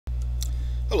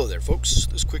Hello there folks,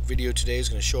 this quick video today is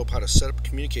going to show up how to set up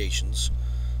communications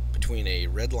between a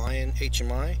RedLion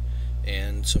HMI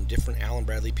and some different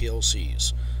Allen-Bradley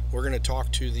PLCs. We're going to talk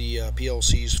to the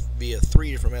PLCs via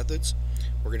three different methods.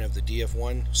 We're going to have the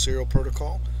DF1 serial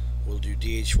protocol, we'll do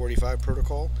DH45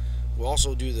 protocol, we'll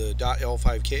also do the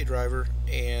 .L5K driver,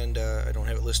 and I don't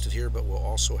have it listed here, but we'll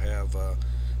also have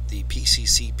the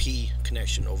PCCC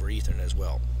connection over Ethernet as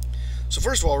well. So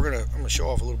first of all, I'm going to show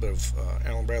off a little bit of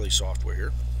Allen-Bradley software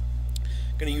here.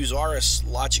 I'm going to use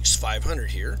RedLion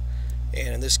 500 here,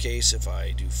 and in this case, if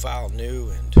I do File, New,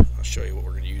 and I'll show you what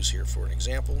we're going to use here for an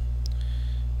example.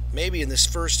 Maybe in this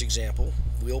first example,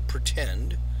 we'll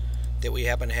pretend that we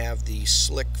happen to have the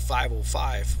SLC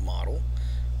 505 model.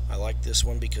 I like this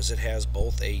one because it has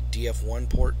both a DF1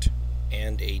 port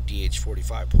and a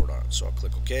DH45 port on it. So I'll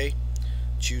click OK,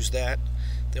 choose that.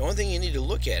 The only thing you need to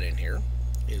look at in here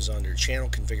is under channel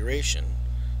configuration.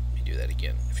 Let me do that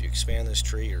again. If you expand this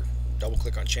tree or double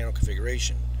click on channel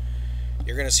configuration,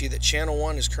 you're going to see that channel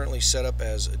 1 is currently set up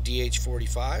as a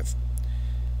DH45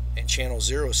 and channel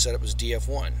 0 is set up as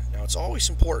DF1. Now it's always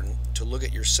important to look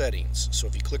at your settings. So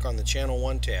if you click on the channel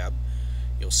 1 tab,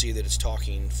 you'll see that it's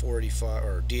talking 485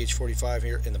 or DH45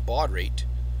 here, and the baud rate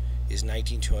is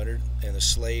 19200 and the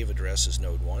slave address is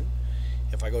node 1.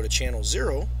 If I go to channel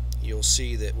 0, you'll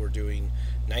see that we're doing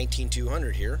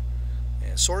 19200 here,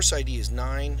 and source ID is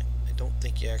 9. I don't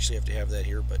think you actually have to have that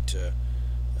here, but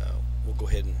we'll go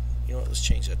ahead and, you know what, let's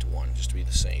change that to 1 just to be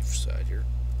the safe side here.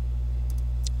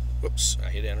 Whoops, I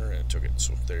hit enter and it took it,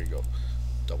 so there you go.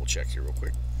 Double check here real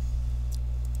quick.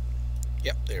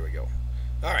 Yep, there we go.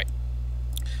 Alright,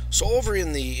 so over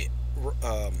in the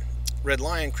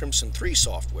RedLion Crimson 3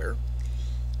 software,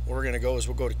 where we're going to go is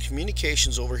we'll go to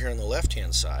communications over here on the left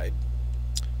hand side.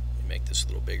 Make this a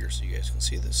little bigger so you guys can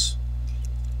see this.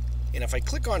 And if I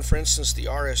click on, for instance, the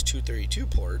RS-232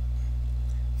 port,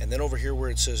 and then over here where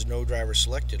it says no driver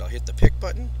selected, I'll hit the pick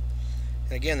button.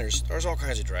 And again, there's all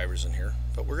kinds of drivers in here,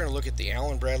 but we're going to look at the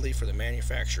Allen-Bradley for the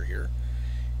manufacturer here,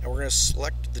 and we're going to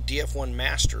select the DF1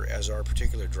 Master as our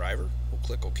particular driver. We'll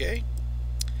click OK,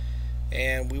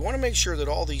 and we want to make sure that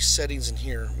all these settings in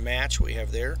here match what we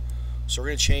have there. So we're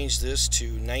going to change this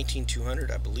to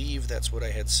 19200. I believe that's what I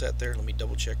had set there. Let me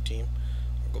double check, team.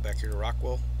 I'll go back here to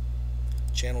Rockwell.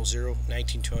 Channel 0,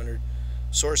 19200.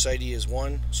 Source ID is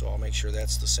 1, so I'll make sure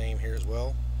that's the same here as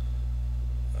well.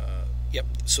 Yep,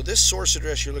 so this source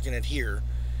address you're looking at here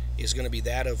is going to be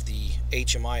that of the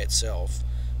HMI itself,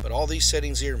 but all these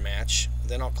settings here match.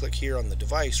 Then I'll click here on the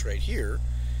device right here,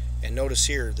 and notice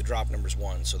here the drop number is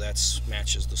 1, so that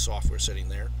matches the software setting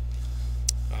there.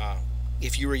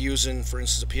 If you were using, for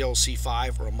instance, a PLC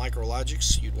 5 or a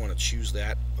CtrLogix, you'd want to choose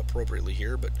that appropriately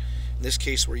here, but in this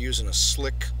case we're using a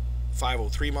SLC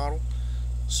 503 model,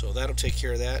 so that'll take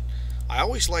care of that. I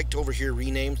always like to over here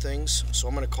rename things, so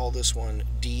I'm going to call this one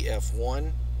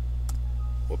DF1.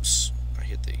 Whoops, I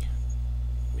hit the,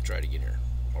 let me try it again here.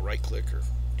 I'll right click or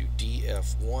do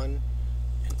DF1 and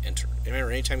enter. And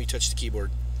remember, anytime you touch the keyboard,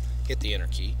 hit the enter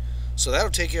key. So that'll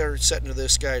take care of setting to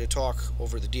this guy to talk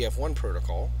over the DF1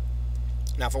 protocol.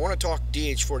 Now if I want to talk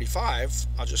DH45,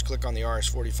 I'll just click on the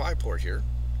RS45 port here,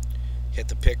 hit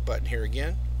the pick button here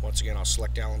again. Once again, I'll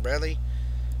select Allen-Bradley.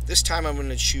 This time I'm going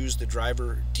to choose the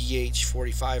driver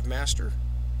DH45 Master,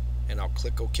 and I'll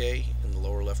click OK in the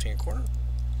lower left hand corner.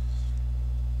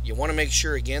 You want to make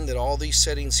sure again that all these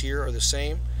settings here are the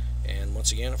same, and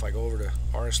once again, if I go over to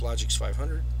RedLion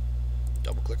 500,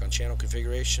 double click on channel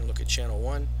configuration, look at channel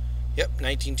 1, yep,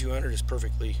 19200 is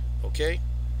perfectly okay.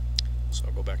 So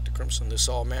I'll go back to Crimson. This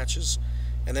all matches.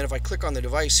 And then if I click on the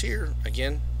device here,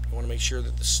 again, you want to make sure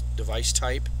that this device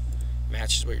type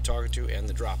matches what you're talking to and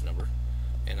the drop number.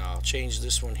 And I'll change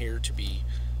this one here to be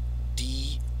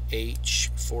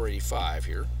DH485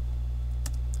 here.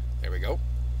 There we go.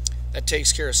 That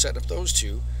takes care of setting up those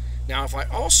two. Now if I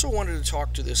also wanted to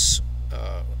talk to this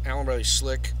Allen-Bradley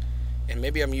SLC, and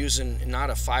maybe I'm using not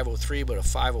a 503 but a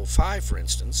 505 for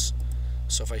instance,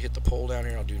 so if I hit the poll down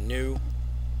here, I'll do new.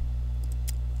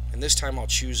 And this time I'll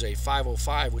choose a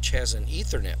 505 which has an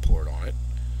Ethernet port on it.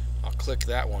 I'll click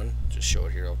that one, just show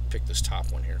it here. I'll pick this top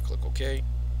one here, click OK.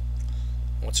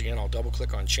 Once again, I'll double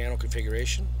click on channel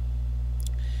configuration.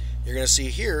 You're going to see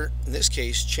here, in this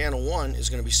case, channel 1 is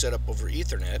going to be set up over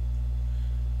Ethernet,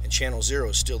 and channel 0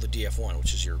 is still the DF1,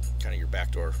 which is your kind of your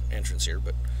backdoor entrance here,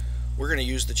 but we're going to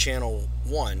use the channel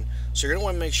 1. So you're going to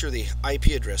want to make sure the IP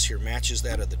address here matches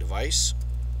that of the device.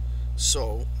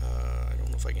 So, I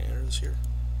don't know if I can enter this here.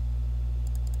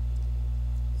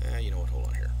 You know what, hold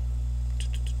on here.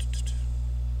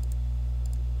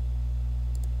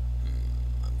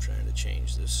 I'm trying to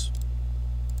change this.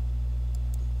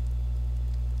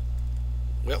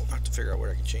 Well, I have to figure out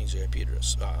where I can change the IP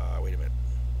address. Wait a minute.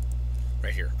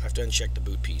 Right here. I have to uncheck the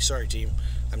boot P. Sorry, team.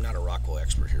 I'm not a Rockwell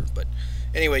expert here. But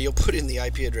anyway, you'll put in the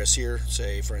IP address here.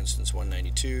 Say, for instance,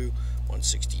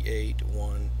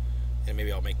 192.168.1. And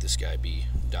maybe I'll make this guy be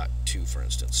 .2, for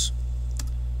instance.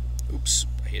 Oops.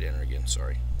 I hit enter again.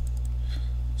 Sorry.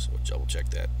 So we'll double check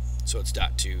that. So it's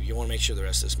 .2. You want to make sure the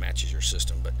rest of this matches your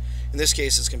system. But in this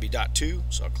case, it's going to be .2.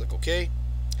 So I'll click OK.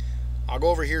 I'll go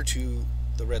over here to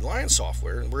the RedLion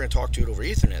software, and we're going to talk to it over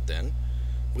Ethernet then.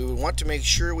 We would want to make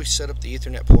sure we set up the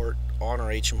Ethernet port on our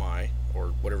HMI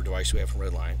or whatever device we have from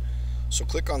RedLion. So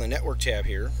click on the network tab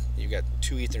here. You've got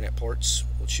 2 Ethernet ports.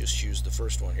 Let's just use the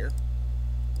first one here.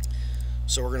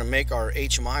 So we're going to make our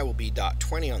HMI will be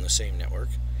 .20 on the same network.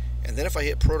 And then if I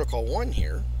hit protocol 1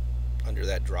 here, under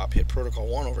that drop, hit protocol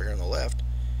 1 over here on the left,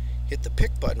 hit the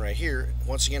pick button right here.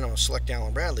 Once again, I'm going to select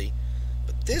Allen-Bradley.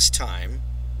 But this time,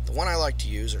 the one I like to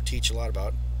use or teach a lot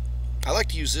about, I like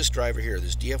to use this driver here,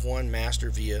 this DF1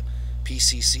 Master via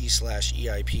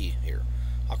PCCC/EIP here.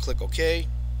 I'll click OK,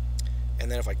 and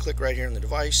then if I click right here on the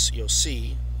device, you'll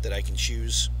see that I can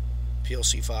choose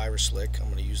PLC 5 or SLC.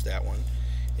 I'm going to use that one.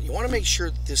 And you want to make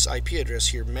sure that this IP address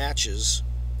here matches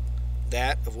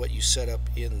that of what you set up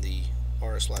in the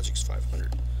RSLogix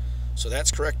 500. So that's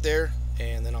correct there,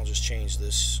 and then I'll just change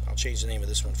this. I'll change the name of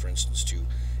this one, for instance, to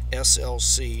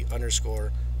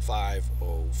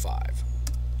SLC_505.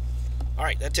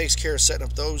 Alright, that takes care of setting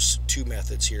up those 2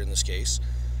 methods here in this case.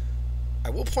 I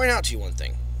will point out to you one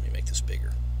thing. Let me make this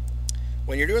bigger.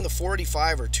 When you're doing the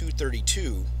 485 or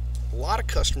 232, a lot of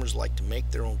customers like to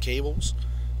make their own cables,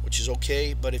 which is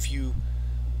okay, but if you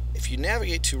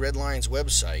navigate to RedLion's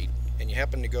website and you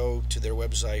happen to go to their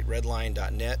website,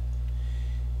 redlion.net,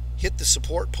 hit the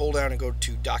support pull down and go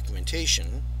to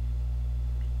documentation,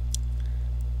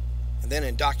 and then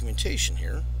in documentation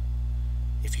here,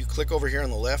 if you click over here on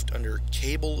the left under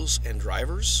cables and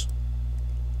drivers,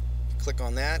 click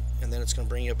on that, and then it's going to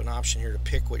bring you up an option here to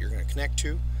pick what you're going to connect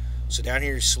to. So down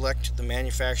here you select the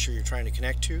manufacturer you're trying to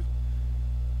connect to,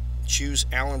 choose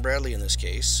Allen-Bradley in this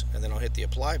case, and then I'll hit the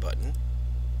apply button,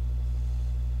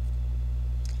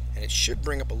 and it should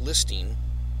bring up a listing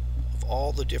of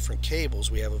all the different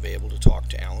cables we have available to talk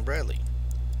to Allen-Bradley.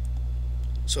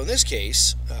 So in this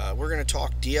case, we're going to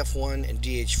talk DF1 and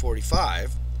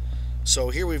DH45.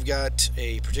 So here we've got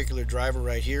a particular driver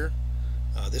right here.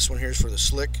 This one here is for the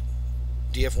SLC,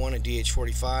 DF1 and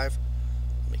DH45.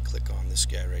 Let me click on this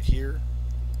guy right here.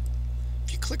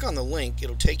 If you click on the link,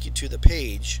 it'll take you to the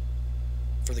page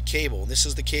for the cable. This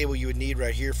is the cable you would need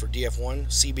right here for DF1,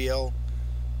 CBL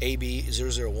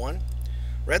AB001.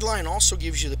 RedLion also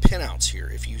gives you the pinouts here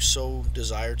if you so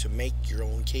desire to make your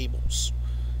own cables.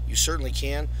 You certainly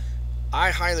can.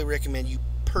 I highly recommend you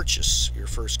purchase your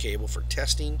first cable for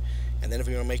testing, and then if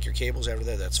you want to make your cables after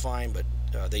that, that's fine, but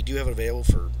they do have it available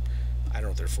for, I don't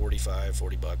know if they're 45,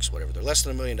 40 bucks, whatever. They're less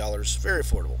than $1 million, very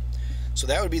affordable. So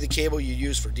that would be the cable you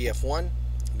use for DF1.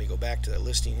 Let me go back to that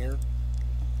listing here.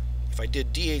 If I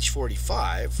did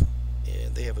DH45,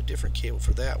 and they have a different cable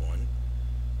for that one.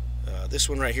 This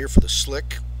one right here for the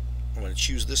SLC, I'm going to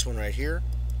choose this one right here.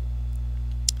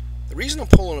 The reason I'm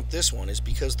pulling up this one is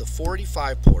because the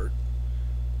 485 port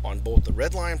on both the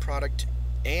RedLion product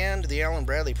and the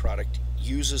Allen-Bradley product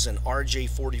uses an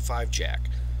RJ45 jack,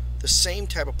 the same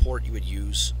type of port you would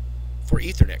use for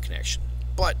Ethernet connection,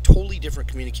 but totally different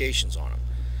communications on them.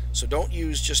 So don't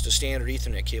use just a standard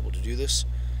Ethernet cable to do this.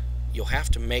 You'll have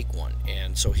to make one.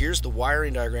 And so here's the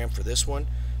wiring diagram for this one.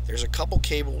 There's a couple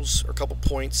cables or a couple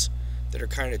points that are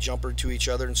kind of jumpered to each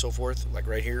other and so forth, like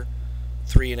right here,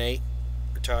 3 and 8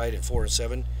 are tied, and 4 and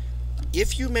 7.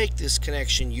 If you make this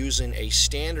connection using a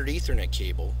standard Ethernet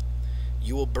cable,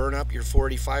 you will burn up your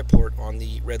 485 port on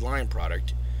the RedLion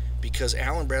product, because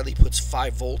Allen-Bradley puts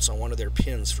 5 volts on one of their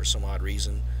pins for some odd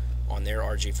reason on their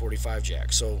RJ45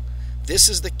 jack. So this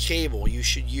is the cable you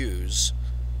should use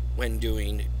when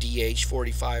doing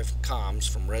DH45 comms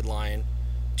from RedLion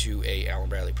to a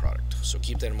Allen-Bradley product. So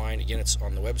keep that in mind. Again, it's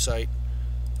on the website,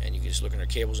 and you can just look under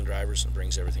cables and drivers and it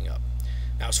brings everything up.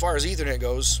 Now, as far as Ethernet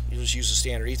goes, you just use a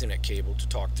standard Ethernet cable to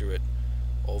talk through it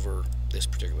over this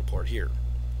particular port here.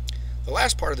 The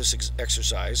last part of this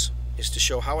exercise is to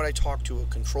show how would I talk to a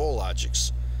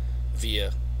CtrLogix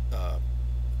via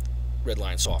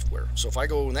RedLion software. So if I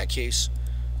go, in that case,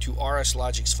 to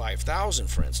RSLogix 5000,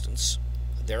 for instance,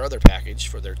 their other package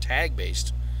for their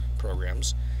tag-based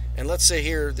programs, and let's say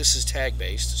here this is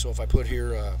tag-based, so if I put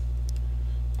here,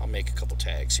 I'll make a couple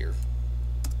tags here.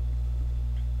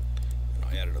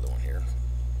 Add another one here.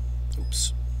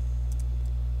 Oops.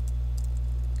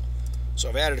 So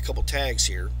I've added a couple tags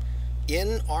here.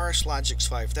 In RSLogix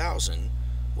 5000,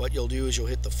 what you'll do is you'll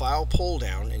hit the file pull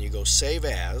down and you go save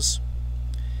as,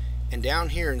 and down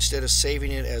here, instead of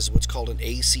saving it as what's called an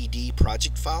ACD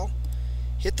project file,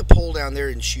 hit the pull down there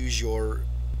and choose your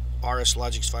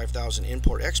RSLogix 5000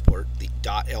 import export, the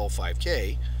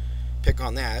 .L5K. Pick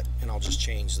on that, and I'll just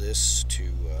change this to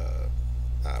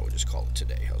we'll just call it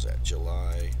today. How's that?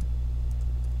 July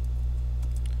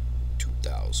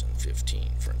 2015,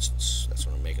 for instance. That's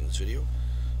when I'm making this video.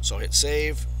 So I'll hit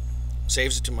save.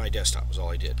 Saves it to my desktop is all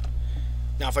I did.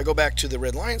 Now if I go back to the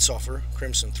RedLion software,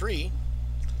 Crimson 3,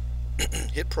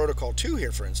 hit Protocol 2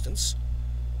 here, for instance,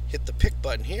 hit the pick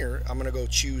button here, I'm going to go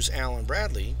choose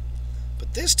Allen-Bradley,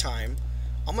 but this time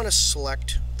I'm going to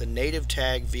select the native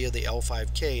tag via the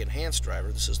L5K enhanced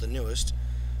driver. This is the newest.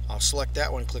 I'll select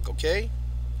that one, click OK.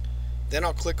 Then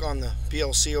I'll click on the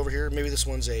PLC over here. Maybe this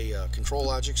one's a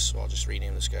CtrLogix, so I'll just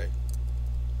rename this guy.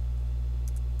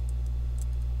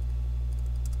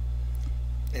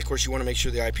 And of course you want to make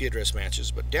sure the IP address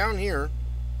matches. But down here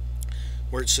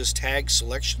where it says tag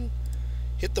selection,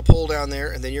 hit the pull down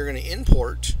there, and then you're going to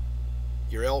import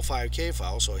your L5K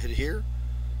file. So hit here,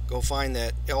 go find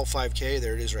that L5K,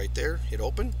 there it is right there, hit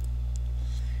open.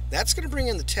 That's going to bring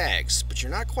in the tags, but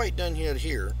you're not quite done yet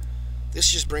here.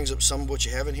 This just brings up some of what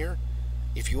you have in here.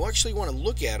 If you actually want to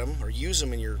look at them or use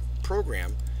them in your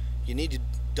program, you need to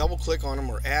double click on them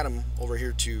or add them over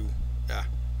here to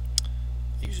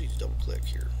I usually double click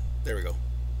here. There we go.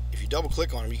 If you double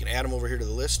click on them, you can add them over here to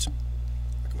the list.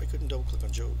 How come I couldn't double click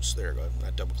on Joe's? There we go. I'm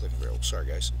not double clicking very well. Sorry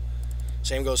guys.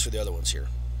 Same goes for the other ones here.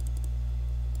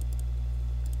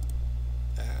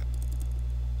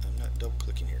 I'm not double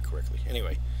clicking here correctly.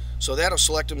 Anyway, so that'll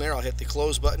select them there. I'll hit the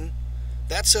close button.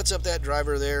 That sets up that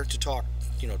driver there to talk,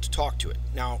 to it.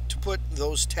 Now, to put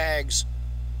those tags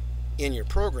in your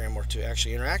program or to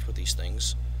actually interact with these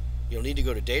things, you'll need to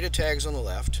go to data tags on the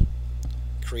left,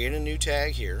 create a new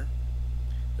tag here.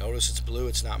 Notice it's blue,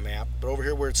 it's not mapped. But over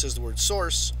here where it says the word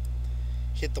source,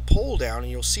 hit the pull down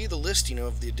and you'll see the listing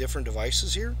of the different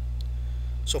devices here.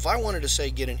 So if I wanted to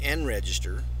say get an N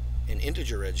register, an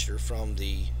integer register from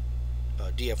the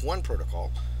DF1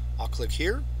 protocol, I'll click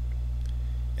here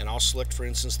and I'll select, for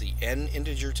instance, the N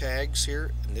integer tags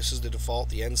here, and this is the default,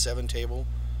 the N7 table,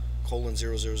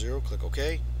 :000, click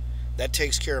OK. That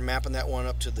takes care of mapping that one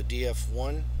up to the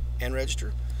DF1 N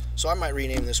register. So I might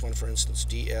rename this one, for instance,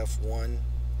 DF1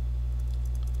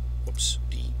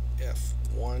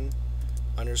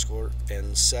 underscore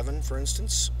N7, for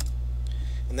instance.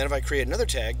 And then if I create another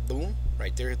tag, boom,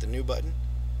 right there, hit the new button,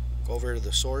 go over to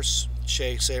the source,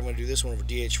 say I'm going to do this one over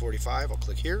DH45, I'll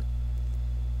click here,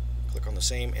 click on the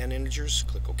same N integers,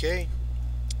 click OK,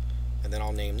 and then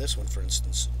I'll name this one, for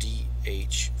instance,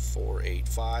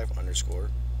 DH485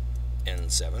 underscore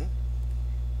N7.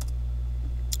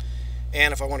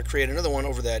 And if I want to create another one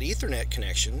over that Ethernet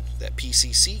connection, that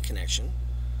PCC connection,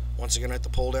 once again I hit the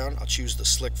pull down, I'll choose the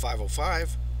SLC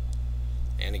 505,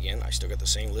 and again I still got the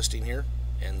same listing here,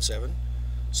 N7.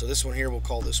 So this one here, we'll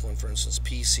call this one, for instance,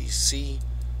 PCC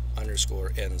underscore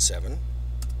N7.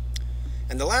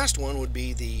 And the last one would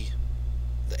be the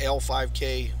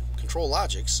L5K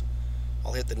CtrLogix.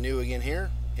 I'll hit the new again here,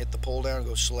 hit the pull down,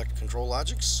 go select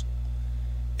CtrLogix,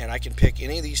 and I can pick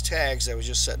any of these tags that I was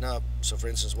just setting up. So for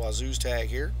instance, Wazoo's tag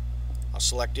here, I'll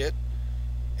select it,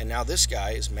 and now this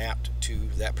guy is mapped to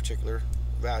that particular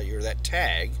value or that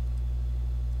tag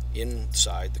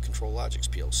inside the CtrLogix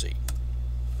PLC.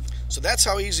 So that's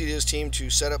how easy it is, team, to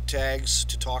set up tags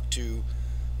to talk to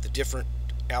the different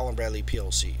Allen-Bradley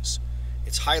PLCs.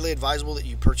 It's highly advisable that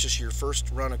you purchase your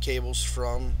first run of cables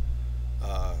from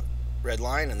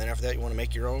RedLion, and then after that you want to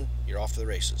make your own, you're off to the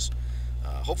races.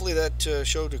 Hopefully that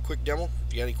showed a quick demo.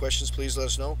 If you got any questions, please let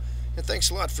us know. And thanks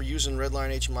a lot for using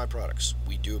RedLion HMI products.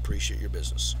 We do appreciate your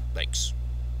business. Thanks.